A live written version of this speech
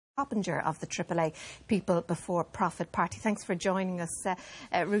Coppinger of the AAA People Before Profit Party. Thanks for joining us,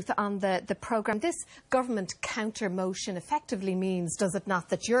 Ruth, on the programme. This government counter motion effectively means, does it not,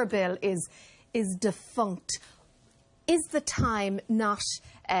 that your bill is defunct. Is the time not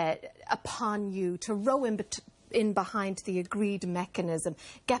upon you to row in behind the agreed mechanism,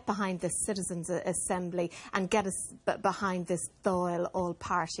 get behind the Citizens' Assembly and get us behind this Dáil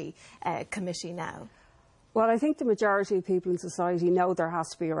all-party committee now? Well, I think the majority of people in society know there has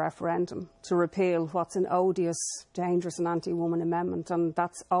to be a referendum to repeal what's an odious, dangerous and anti-woman amendment, and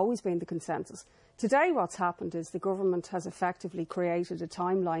that's always been the consensus. Today what's happened is the government has effectively created a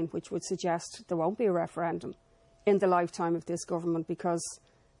timeline which would suggest there won't be a referendum in the lifetime of this government, because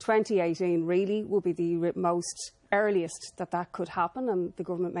 2018 really will be the most earliest that could happen, and the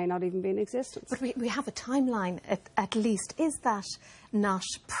government may not even be in existence. But we have a timeline at least. Is that not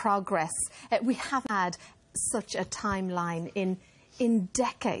progress? We have had such a timeline in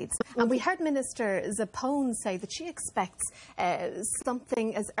decades. And we heard Minister Zappone say that she expects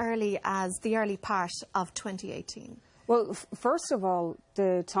something as early as the early part of 2018. Well, first of all,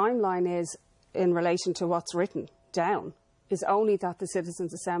 the timeline is, in relation to what's written down, is only that the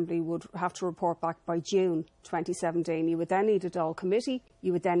Citizens' Assembly would have to report back by June 2017. You would then need a Dáil committee,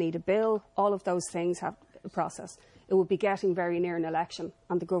 you would then need a bill. All of those things have a process. It would be getting very near an election,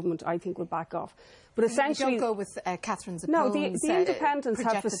 and the government, I think, would back off. But essentially, you don't go with Catherine Zappone's no, the independents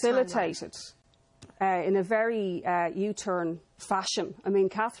have facilitated in a very U-turn fashion. I mean,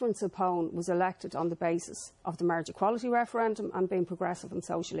 Catherine Zappone was elected on the basis of the marriage equality referendum and being progressive on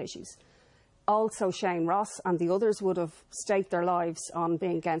social issues. Also, Shane Ross and the others would have staked their lives on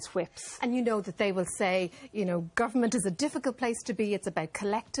being against whips. And you know that they will say, you know, government is a difficult place to be. It's about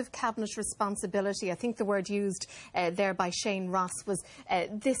collective cabinet responsibility. I think the word used there by Shane Ross was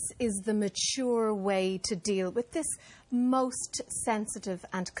this is the mature way to deal with this most sensitive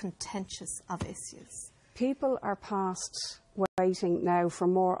and contentious of issues. People are past waiting now for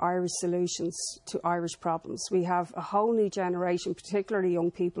more Irish solutions to Irish problems. We have a whole new generation, particularly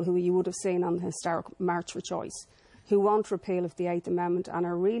young people who you would have seen on the historic March for Choice, who want repeal of the 8th Amendment and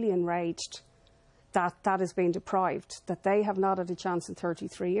are really enraged that that has been deprived, that they have not had a chance in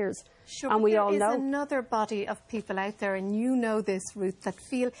 33 years. Sure, and we all know there is another body of people out there, and you know this, Ruth, that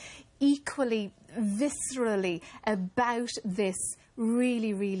feel equally viscerally about this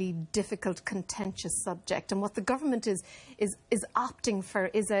really, really difficult, contentious subject. And what the government is opting for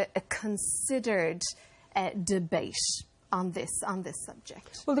is a considered debate on this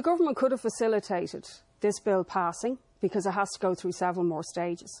subject. Well, the government could have facilitated this bill passing, because it has to go through several more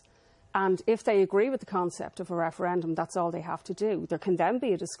stages. And if they agree with the concept of a referendum, that's all they have to do. There can then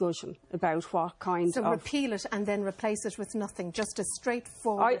be a discussion about what kind of... So repeal it and then replace it with nothing, just a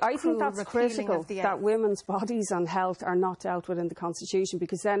straightforward, I think that's critical, that women's bodies and health are not dealt with in the Constitution,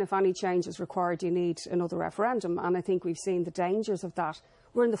 because then if any change is required, you need another referendum. And I think we've seen the dangers of that.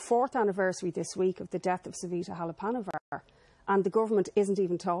 We're in the 4th anniversary this week of the death of Savita Halappanavar, and the government isn't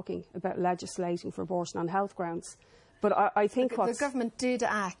even talking about legislating for abortion on health grounds. But I think the government did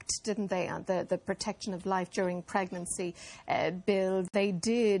act, didn't they, on the Protection of Life During Pregnancy bill. They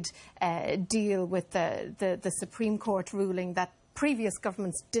did deal with the Supreme Court ruling that previous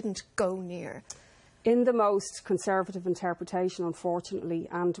governments didn't go near. In the most conservative interpretation, unfortunately,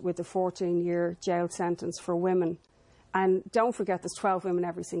 and with a 14-year jail sentence for women. And don't forget, there's 12 women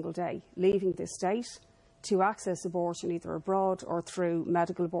every single day leaving this state to access abortion either abroad or through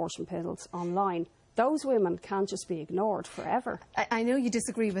medical abortion pills online. Those women can't just be ignored forever. I know you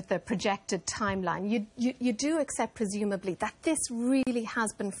disagree with the projected timeline. You do accept, presumably, that this really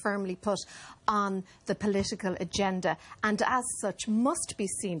has been firmly put on the political agenda, and as such must be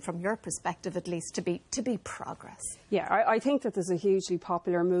seen, from your perspective at least, to be progress. Yeah, I think that there's a hugely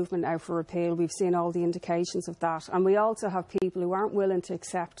popular movement now for repeal. We've seen all the indications of that. And we also have people who aren't willing to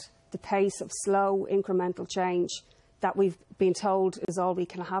accept the pace of slow, incremental change that we've been told is all we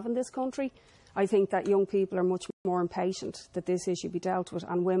can have in this country. I think that young people are much more impatient that this issue be dealt with,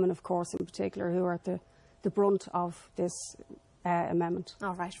 and women, of course, in particular, who are at the brunt of this amendment.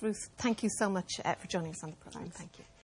 All right, Ruth, thank you so much for joining us on the programme. Thank you.